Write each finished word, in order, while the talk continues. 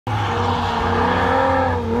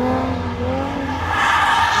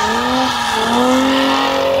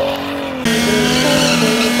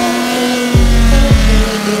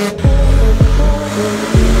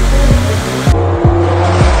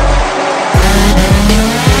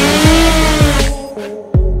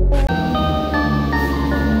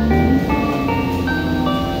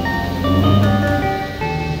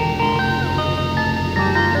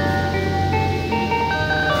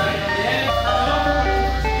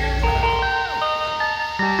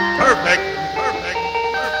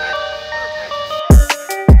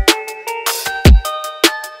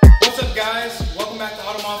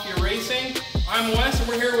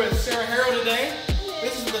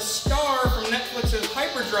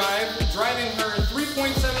driving her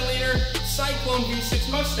 3.7-liter Cyclone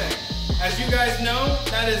V6 Mustang. As you guys know,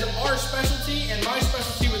 that is our specialty and my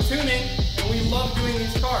specialty with tuning, and we love doing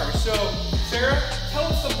these cars. So, Sarah, tell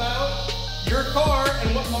us about your car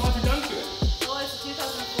and what mods are done to it. Well, it's a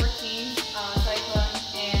 2014 Cyclone,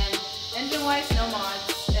 and engine-wise, no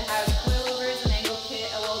mods. It has coilovers, an angle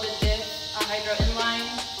kit, a welded diff, a hydro inline,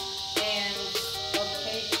 and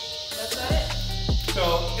okay, that's about it.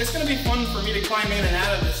 So it's going to be fun for me to climb in and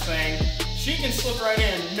out of this thing. She can slip right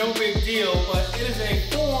in, no big deal, but it is a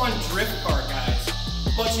full-on drift car, guys.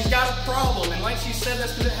 But she's got a problem, and like she said,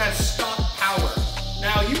 that's because it has stock power.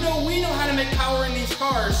 Now, we know how to make power in these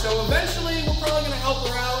cars, so eventually we're probably going to help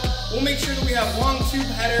her out. We'll make sure that we have long tube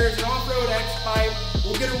headers, an off-road X-pipe.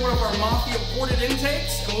 We'll get her one of our Mafia ported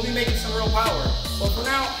intakes, and we'll be making some real power. But for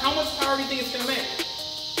now, how much power do you think it's going to make?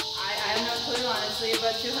 I have no clue, honestly,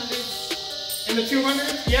 but 200s. In the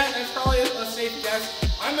 200s? Yeah, that's probably a safe guess.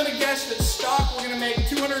 I'm going to guess that stock we're going to make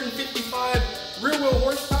 255 rear wheel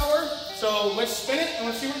horsepower. So let's spin it and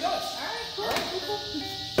let's see what it does. All right, cool.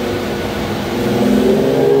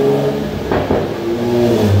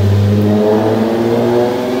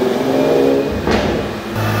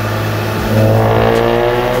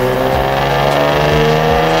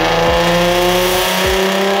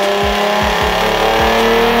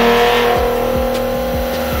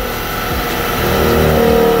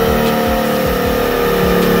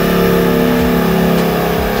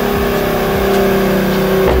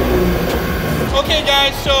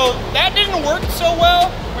 So that didn't work so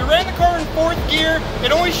well. We ran the car in 4th gear.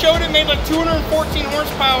 It only showed it made like 214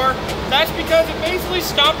 horsepower. That's because it basically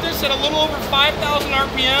stopped us at a little over 5,000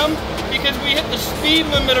 RPM because we hit the speed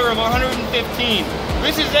limiter of 115.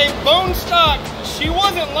 This is a bone stock, she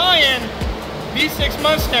wasn't lying, V6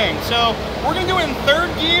 Mustang. So we're gonna do it in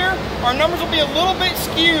 3rd gear. Our numbers will be a little bit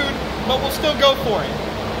skewed, but we'll still go for it.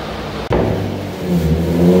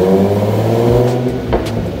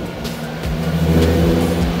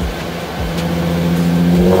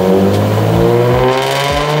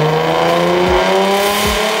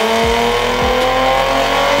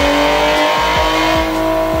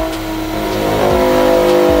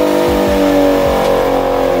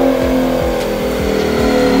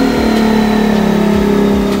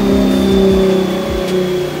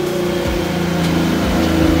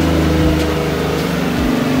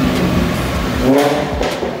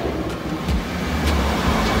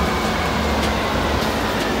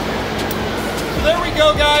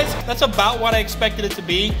 Guys, that's about what I expected it to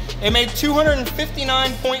be. It made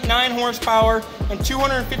 259.9 horsepower and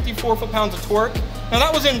 254 foot-pounds of torque. Now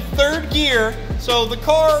that was in 3rd gear, so the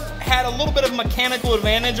car had a little bit of mechanical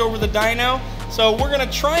advantage over the dyno. So we're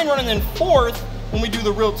gonna try and run it in 4th when we do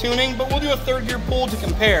the real tuning, but we'll do a 3rd gear pull to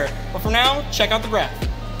compare. But for now, check out the graph.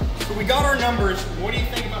 So we got our numbers. What do you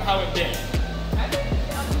think about how it did? I think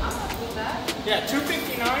I'm not with that. Yeah,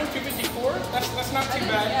 259, 254. That's not too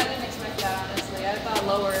bad. Yeah, I didn't expect that, honestly. I thought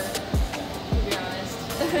lower, to be honest.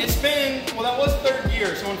 It's been, well, that was 3rd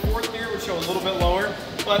gear, so in 4th gear it would show a little bit lower,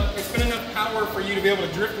 but it's been enough power for you to be able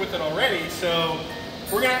to drift with it already. So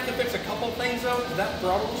we're gonna have to fix a couple things though. That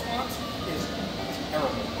throttle response is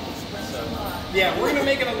terrible. So yeah, we're gonna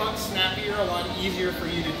make it a lot snappier, a lot easier for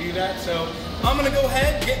you to do that. So I'm gonna go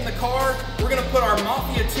ahead, get in the car. We're gonna put our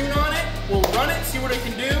Mafia tune on it. We'll run it, see what it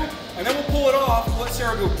can do, and then we'll pull it off, let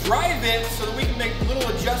Sarah go drive it so that we can make little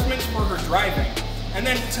adjustments for her driving. And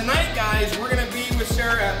then tonight, guys, we're gonna be with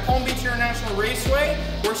Sarah at Palm Beach International Raceway,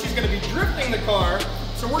 where she's gonna be drifting the car.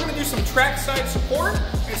 So we're gonna do some trackside support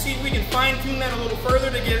and see if we can fine tune that a little further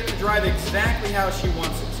to get it to drive exactly how she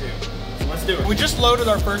wants it to. So let's do it. We just loaded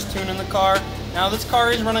our first tune in the car. Now this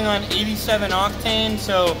car is running on 87 octane,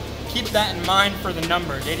 so keep that in mind for the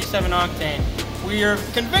numbers, 87 octane. We are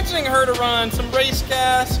convincing her to run some race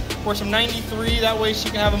gas or some 93, that way she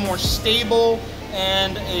can have a more stable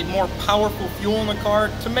and a more powerful fuel in the car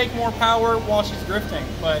to make more power while she's drifting.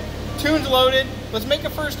 But tune's loaded, let's make a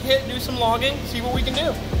first hit, do some logging, see what we can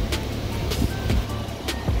do.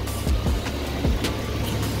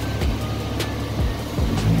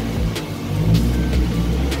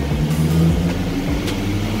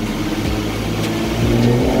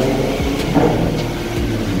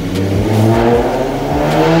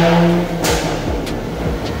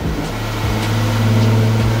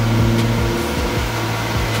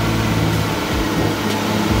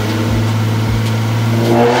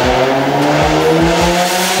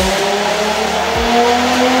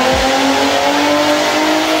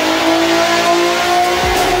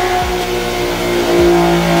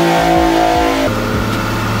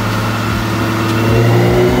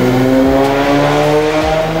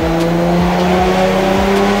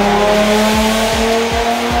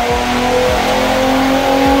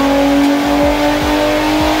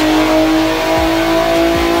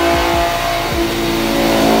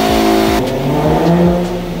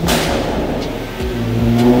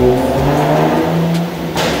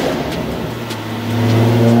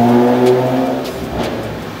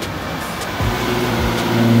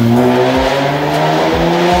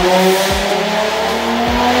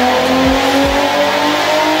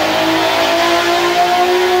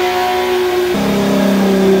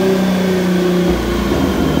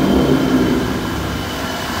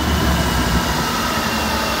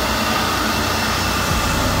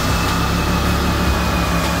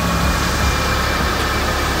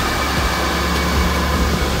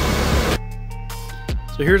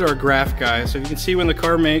 So here's our graph, guys. So you can see when the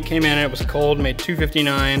car came in, it was cold, made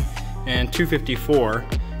 259 and 254.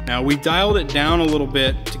 Now we dialed it down a little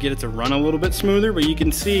bit to get it to run a little bit smoother, but you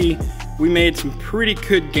can see we made some pretty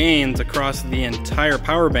good gains across the entire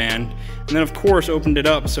power band. And then of course opened it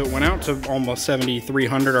up so it went out to almost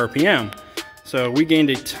 7,300 RPM. So we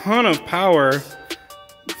gained a ton of power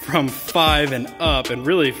from 5 and up, and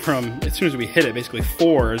really from as soon as we hit it, basically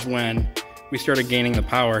 4 is when we started gaining the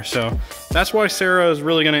power. So that's why Sara is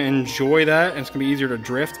really gonna enjoy that, and it's gonna be easier to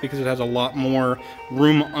drift because it has a lot more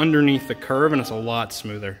room underneath the curve and it's a lot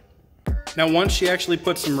smoother. Now once she actually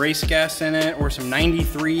puts some race gas in it, or some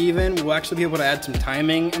 93 even, we'll actually be able to add some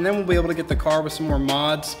timing, and then we'll be able to get the car with some more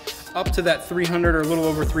mods up to that 300 or a little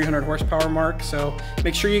over 300 horsepower mark. So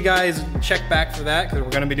make sure you guys check back for that because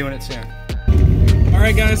we're gonna be doing it soon. All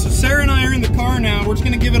right guys, so Sara and I are in the car now. We're just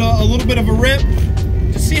gonna give it a little bit of a rip,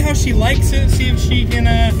 just see how she likes it, see if she can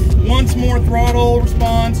wants more throttle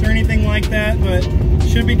response or anything like that, but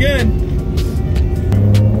should be good.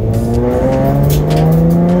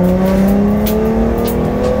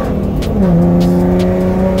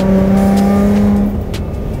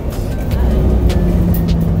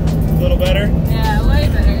 A little better? Yeah, way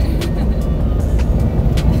better.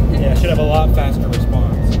 Yeah, it should have a lot faster response.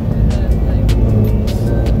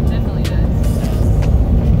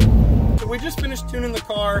 We just finished tuning the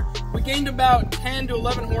car. We gained about 10 to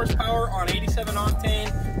 11 horsepower on 87 octane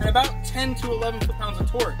and about 10 to 11 foot-pounds of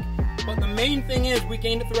torque. But the main thing is we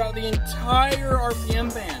gained it throughout the entire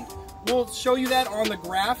RPM band. We'll show you that on the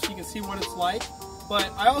graph so you can see what it's like. But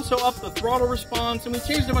I also upped the throttle response, and we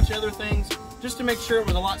changed a bunch of other things just to make sure it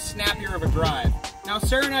was a lot snappier of a drive. Now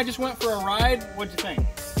Sara and I just went for a ride. What'd you think?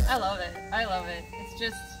 I love it. I love it. It's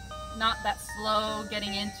just not that slow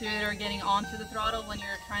getting into it or getting onto the throttle when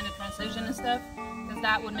you're trying to transition and stuff, because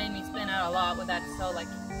that would make me spin out a lot with that so like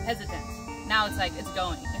hesitant. Now it's like it's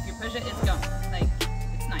going. If you push it, it's going. Like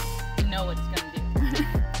it's nice. You know what it's gonna do.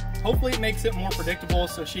 Hopefully it makes it more predictable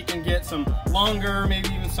so she can get some longer, maybe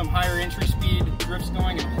even some higher entry speed drifts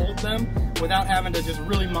going and hold them without having to just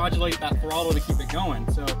really modulate that throttle to keep it going.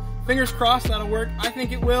 So fingers crossed that'll work. I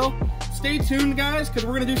think it will. Stay tuned guys, because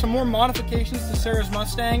we're going to do some more modifications to Sara's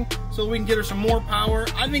Mustang so that we can get her some more power.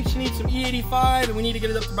 I think she needs some E85 and we need to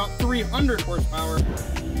get it up to about 300 horsepower.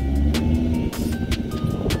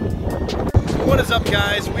 What is up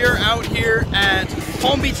guys? We are out here at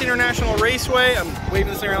Palm Beach International Raceway. I'm waving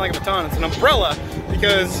this thing around like a baton. It's an umbrella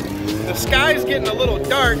because the sky's getting a little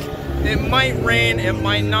dark. It might rain, it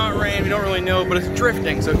might not rain, we don't really know, but it's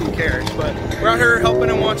drifting, so who cares? But we're out here helping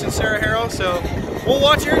and watching Sara Haro, so we'll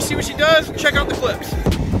watch her, see what she does, check out the clips.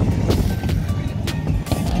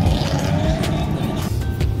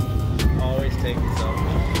 Always taking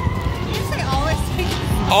selfies. Did you say always taking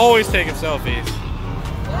selfies? Always taking selfies.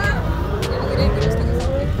 Wow.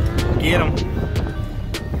 Get them.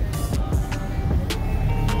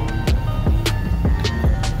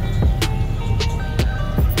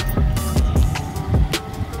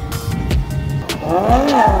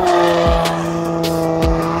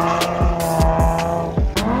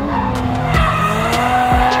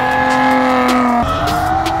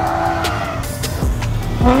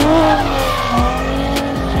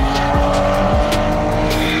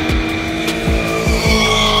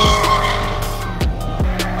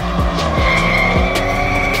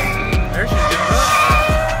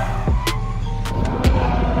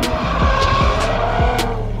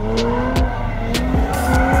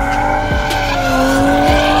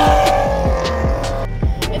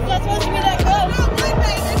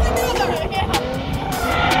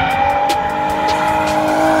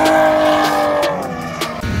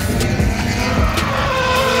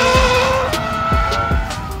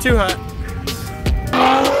 Too hot.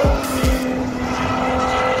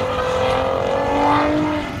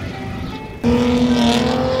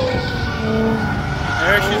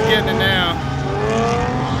 There she's getting it now.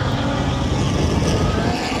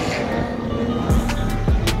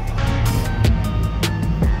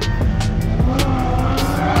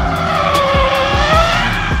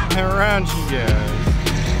 And around she goes.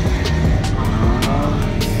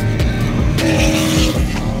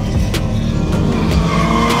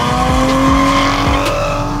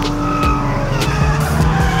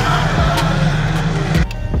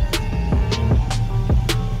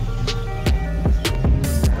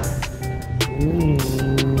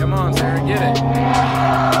 Come on, Sara, get it.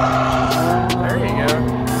 There you go.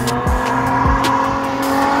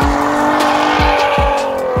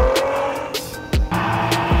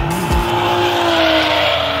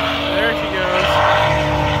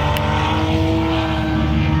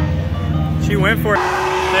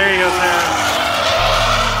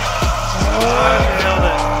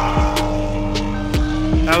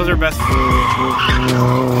 was her best.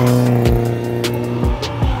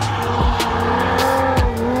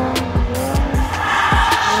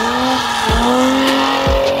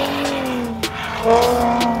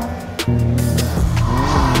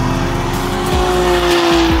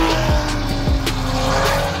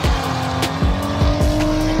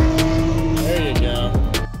 There you go.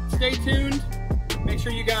 Stay tuned. Make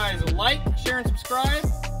sure you guys like, share, and subscribe.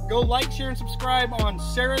 Go like, share, and subscribe on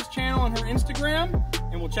Sarah's channel and her Instagram,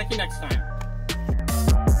 and we'll check you next time.